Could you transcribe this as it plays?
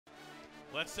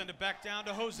Let's send it back down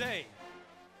to Jose.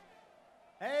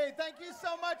 Hey, thank you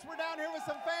so much. We're down here with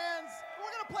some fans.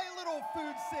 We're going to play a little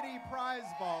Food City prize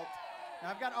vault. Now,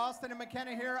 I've got Austin and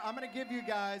McKenna here. I'm going to give you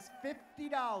guys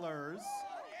 $50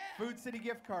 Food City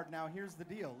gift card. Now, here's the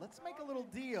deal. Let's make a little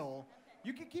deal.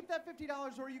 You can keep that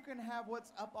 $50 or you can have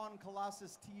what's up on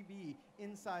Colossus TV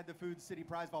inside the Food City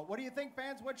prize vault. What do you think,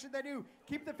 fans? What should they do?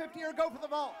 Keep the 50 or go for the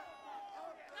vault?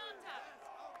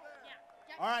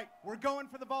 All right, we're going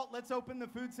for the vault. Let's open the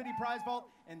Food City prize vault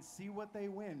and see what they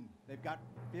win. They've got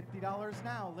 $50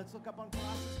 now. Let's look up on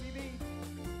Colossus TV.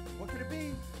 What could it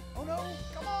be? Oh no,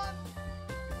 come on.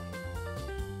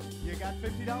 You got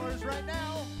 $50 right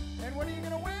now. And what are you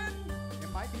gonna win?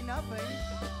 It might be nothing,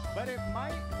 but it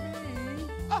might be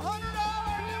 $100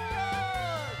 gift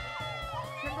card.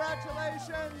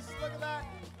 Congratulations, look at that.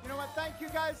 You know what, thank you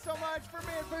guys so much for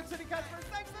being Food City customers.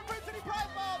 Thanks to the Food City prize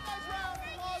vault. Nice round of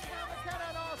applause for McKenna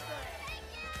and Austin.